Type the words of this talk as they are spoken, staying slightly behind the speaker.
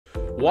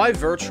Why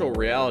virtual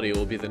reality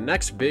will be the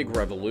next big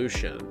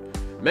revolution.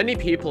 Many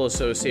people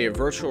associate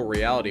virtual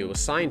reality with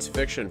science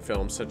fiction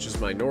films such as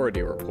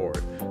Minority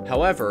Report.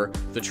 However,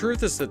 the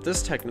truth is that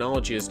this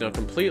technology is now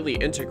completely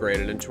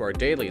integrated into our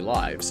daily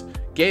lives.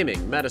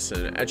 Gaming,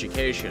 medicine,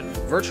 education,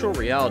 virtual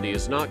reality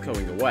is not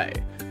going away.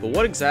 But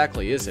what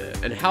exactly is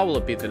it, and how will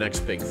it be the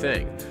next big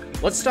thing?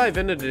 Let's dive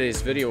into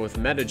today's video with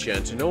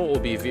MetaGen to know what will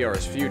be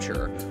VR's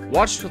future.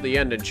 Watch till the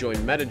end and join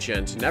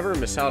MetaGen to never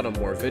miss out on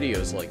more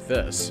videos like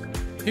this.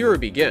 Here we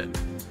begin.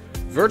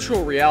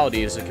 Virtual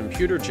reality is a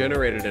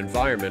computer-generated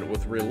environment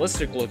with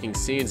realistic-looking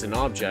scenes and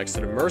objects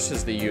that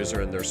immerses the user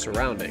in their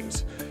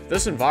surroundings.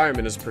 This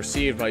environment is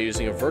perceived by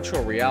using a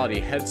virtual reality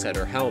headset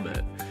or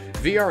helmet.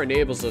 VR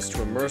enables us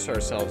to immerse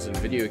ourselves in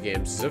video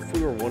games as if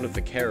we were one of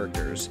the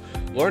characters,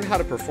 learn how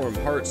to perform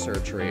heart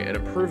surgery, and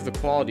improve the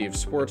quality of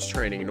sports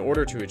training in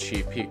order to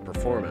achieve peak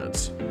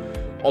performance.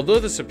 Although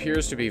this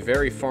appears to be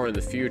very far in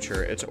the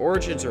future, its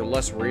origins are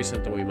less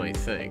recent than we might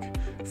think.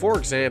 For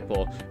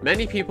example,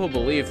 many people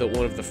believe that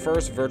one of the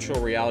first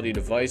virtual reality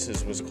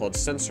devices was called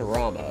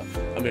Sensorama,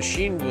 a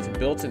machine with a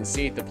built-in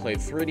seat that played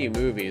 3D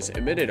movies,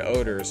 emitted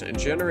odors, and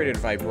generated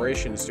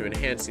vibrations to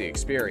enhance the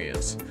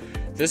experience.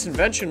 This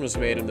invention was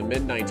made in the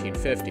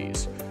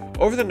mid-1950s.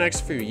 Over the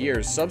next few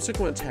years,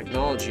 subsequent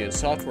technology and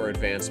software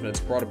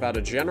advancements brought about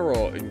a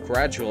general and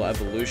gradual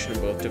evolution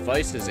in both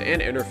devices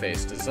and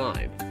interface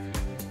design.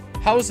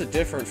 How is it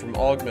different from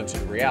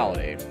augmented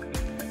reality?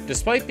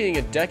 Despite being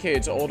a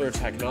decades older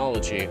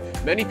technology,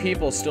 many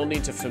people still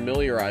need to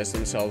familiarize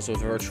themselves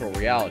with virtual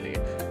reality.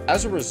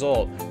 As a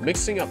result,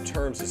 mixing up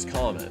terms is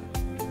common.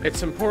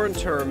 It's important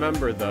to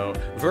remember though,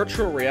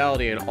 virtual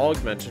reality and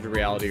augmented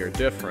reality are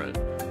different.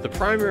 The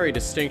primary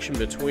distinction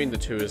between the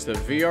two is that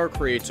VR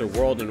creates a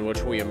world in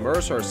which we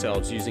immerse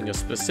ourselves using a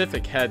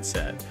specific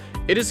headset.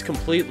 It is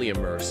completely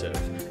immersive,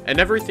 and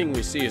everything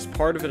we see is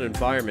part of an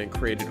environment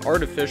created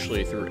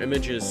artificially through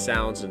images,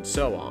 sounds, and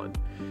so on.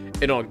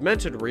 In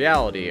augmented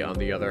reality, on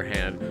the other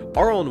hand,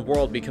 our own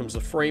world becomes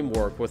a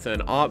framework within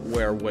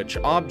which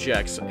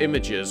objects,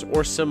 images,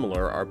 or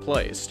similar are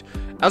placed.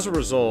 As a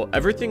result,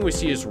 everything we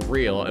see is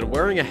real, and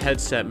wearing a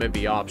headset may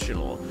be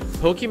optional.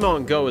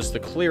 Pokemon Go is the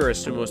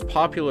clearest and most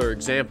popular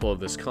example of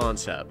this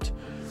concept.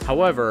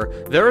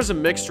 However, there is a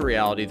mixed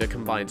reality that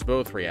combines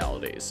both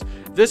realities.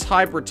 This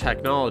hybrid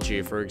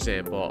technology, for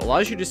example,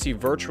 allows you to see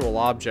virtual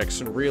objects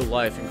in real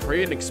life and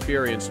create an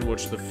experience in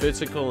which the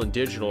physical and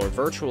digital are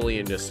virtually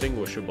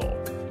indistinguishable.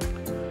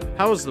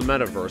 How is the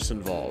Metaverse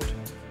involved?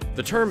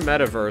 The term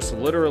Metaverse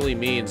literally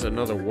means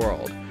another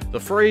world. The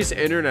phrase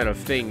Internet of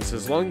Things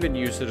has long been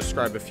used to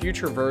describe a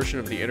future version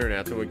of the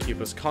internet that would keep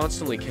us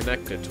constantly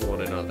connected to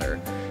one another.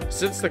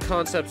 Since the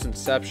concept's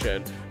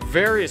inception,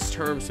 various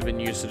terms have been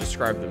used to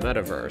describe the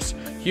metaverse.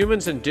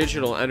 Humans and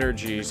digital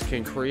energies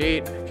can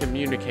create,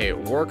 communicate,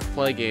 work,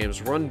 play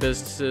games, run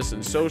businesses,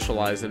 and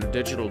socialize in a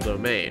digital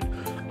domain.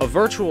 A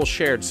virtual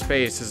shared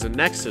space is a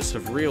nexus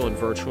of real and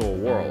virtual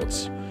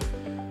worlds.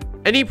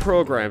 Any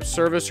program,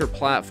 service, or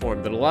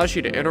platform that allows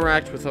you to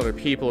interact with other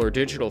people or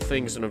digital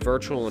things in a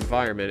virtual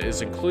environment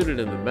is included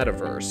in the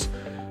metaverse.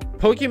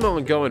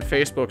 Pokemon Go and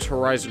Facebook's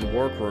Horizon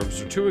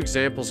Workrooms are two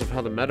examples of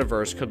how the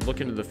metaverse could look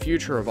into the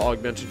future of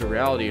augmented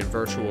reality and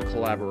virtual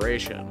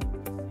collaboration.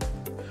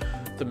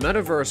 The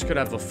metaverse could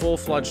have a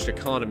full-fledged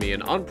economy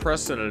and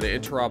unprecedented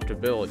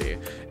interoperability,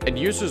 and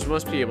users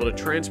must be able to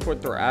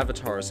transport their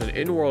avatars and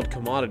in-world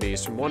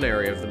commodities from one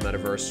area of the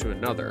metaverse to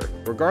another,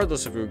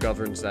 regardless of who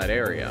governs that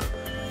area.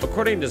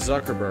 According to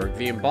Zuckerberg,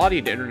 the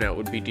embodied internet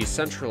would be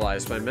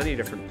decentralized by many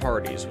different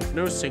parties, with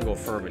no single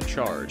firm in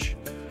charge.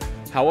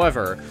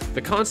 However,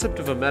 the concept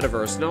of a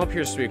metaverse now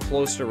appears to be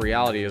close to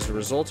reality as a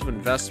result of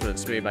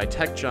investments made by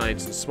tech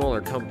giants and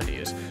smaller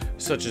companies,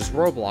 such as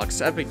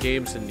Roblox, Epic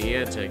Games, and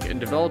Niantic, in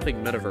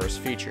developing metaverse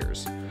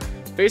features.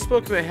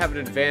 Facebook may have an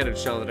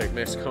advantage now that it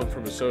must come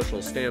from a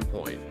social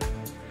standpoint.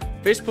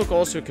 Facebook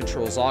also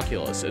controls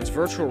Oculus, its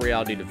virtual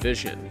reality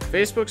division.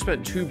 Facebook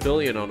spent $2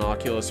 billion on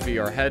Oculus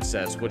VR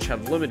headsets, which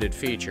have limited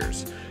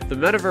features. The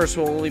metaverse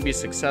will only be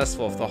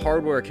successful if the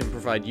hardware can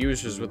provide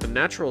users with a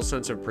natural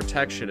sense of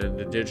protection in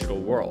the digital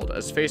world,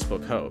 as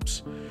Facebook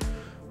hopes.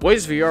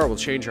 Ways VR will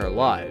change our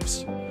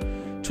lives.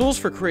 Tools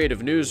for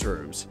creative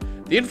newsrooms.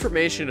 The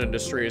information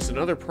industry is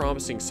another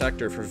promising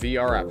sector for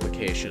VR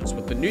applications,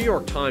 with the New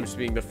York Times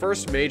being the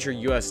first major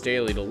US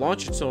daily to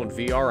launch its own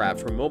VR app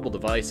for mobile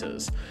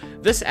devices.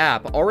 This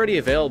app, already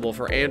available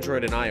for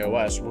Android and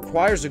iOS,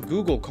 requires a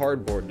Google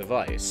Cardboard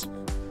device.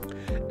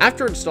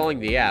 After installing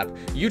the app,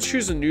 you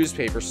choose a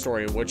newspaper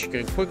story in which you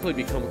can quickly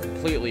become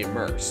completely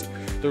immersed.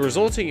 The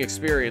resulting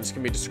experience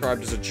can be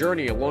described as a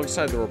journey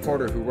alongside the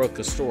reporter who wrote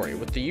the story,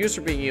 with the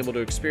user being able to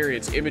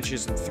experience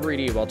images in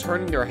 3D while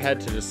turning their head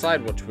to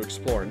decide what to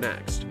explore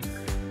next.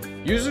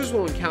 Users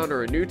will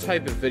encounter a new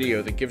type of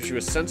video that gives you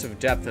a sense of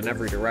depth in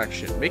every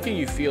direction, making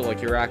you feel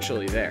like you're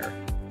actually there.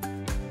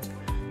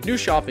 New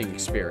shopping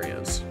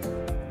experience.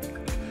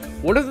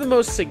 One of the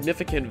most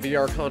significant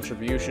VR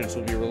contributions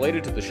will be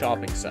related to the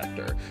shopping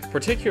sector,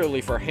 particularly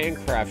for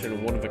handcrafted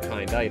and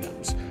one-of-a-kind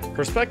items.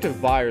 Prospective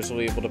buyers will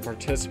be able to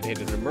participate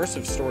in an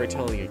immersive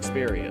storytelling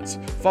experience,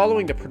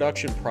 following the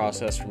production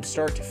process from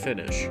start to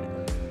finish.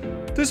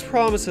 This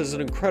promises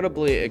an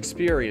incredibly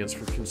experience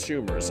for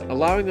consumers,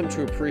 allowing them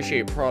to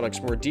appreciate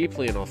products more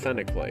deeply and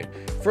authentically.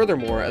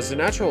 Furthermore, as a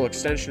natural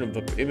extension of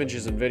the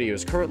images and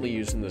videos currently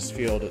used in this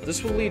field,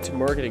 this will lead to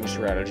marketing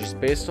strategies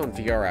based on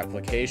VR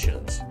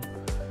applications.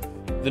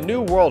 The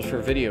new world for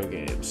video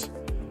games.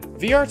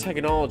 VR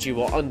technology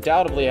will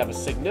undoubtedly have a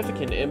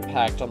significant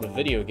impact on the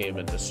video game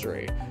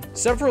industry.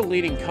 Several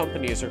leading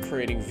companies are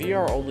creating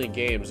VR-only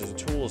games as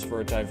tools for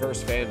a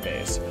diverse fan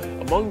base.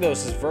 Among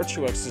those is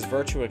Virtuix's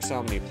Virtuix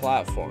Omni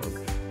platform,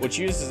 which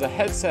uses a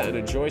headset and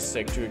a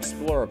joystick to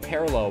explore a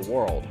parallel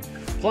world.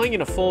 Playing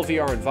in a full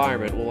VR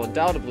environment will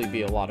undoubtedly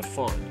be a lot of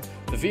fun.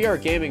 The VR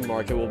gaming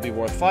market will be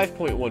worth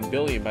 $5.1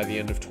 billion by the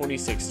end of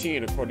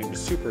 2016, according to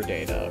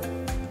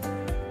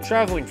SuperData.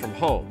 Traveling from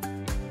home.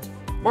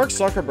 Mark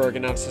Zuckerberg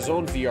announced his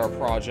own VR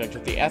project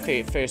at the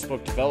F8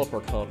 Facebook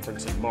Developer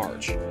Conference in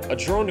March, a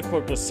drone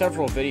equipped with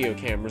several video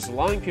cameras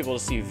allowing people to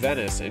see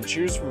Venice and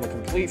choose from a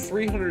complete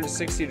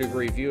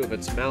 360-degree view of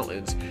its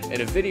mountains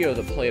and a video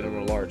that played on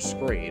a large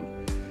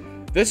screen.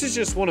 This is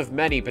just one of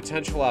many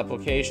potential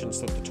applications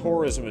that the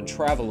tourism and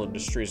travel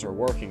industries are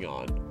working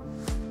on.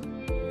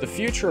 The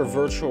future of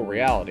virtual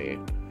reality.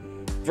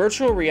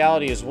 Virtual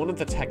reality is one of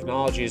the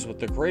technologies with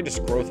the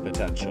greatest growth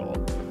potential.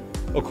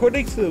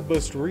 According to the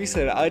most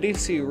recent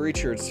IDC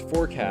Research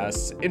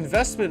forecasts,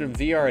 investment in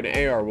VR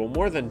and AR will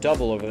more than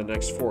double over the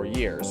next 4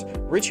 years,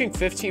 reaching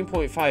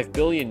 15.5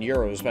 billion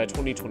euros by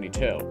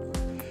 2022.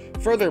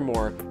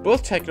 Furthermore,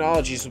 both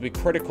technologies will be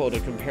critical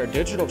to compare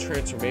digital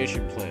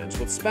transformation plans,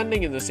 with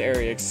spending in this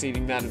area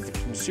exceeding that of the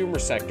consumer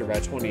sector by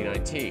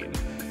 2019.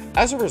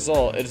 As a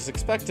result, it is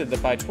expected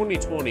that by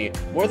 2020,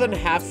 more than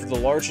half of the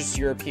largest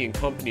European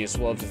companies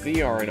will have a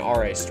VR and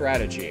RA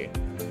strategy.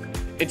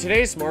 In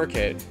today's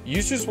market,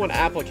 users want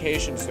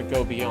applications that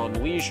go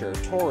beyond leisure,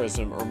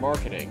 tourism, or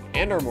marketing,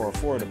 and are more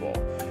affordable.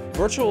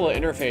 Virtual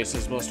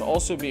interfaces must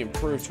also be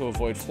improved to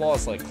avoid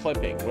flaws like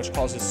clipping, which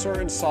causes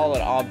certain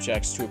solid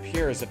objects to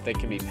appear as if they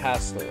can be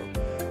passed through,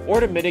 or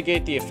to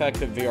mitigate the effect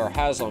that VR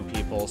has on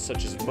people,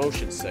 such as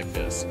motion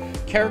sickness,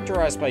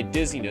 characterized by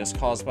dizziness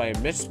caused by a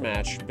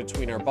mismatch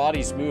between our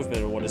body's movement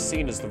and what is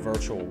seen as the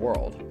virtual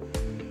world.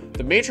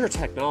 The major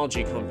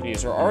technology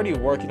companies are already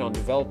working on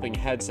developing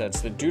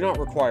headsets that do not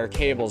require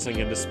cables and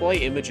can display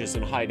images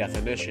in high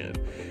definition.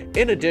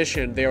 In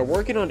addition, they are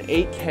working on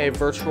 8K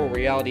virtual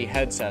reality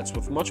headsets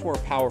with much more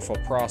powerful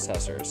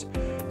processors.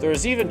 There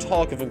is even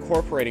talk of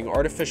incorporating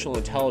artificial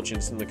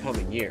intelligence in the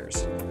coming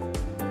years.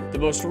 The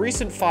most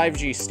recent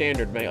 5G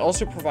standard may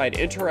also provide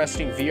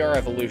interesting VR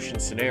evolution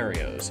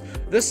scenarios.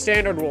 This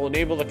standard will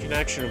enable the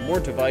connection of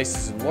more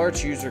devices in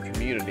large user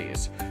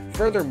communities.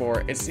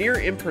 Furthermore, its near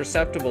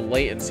imperceptible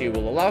latency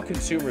will allow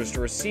consumers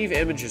to receive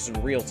images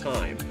in real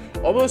time,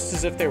 almost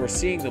as if they were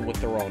seeing them with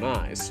their own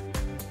eyes.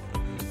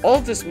 All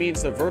of this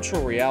means that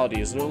virtual reality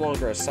is no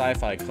longer a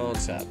sci-fi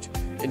concept.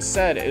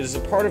 Instead, it is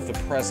a part of the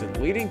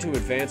present, leading to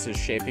advances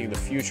shaping the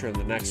future in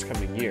the next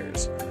coming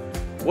years.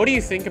 What do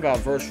you think about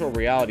virtual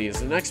reality as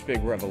the next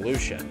big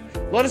revolution?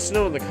 Let us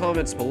know in the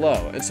comments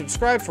below, and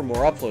subscribe for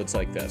more uploads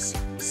like this.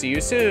 See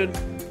you soon!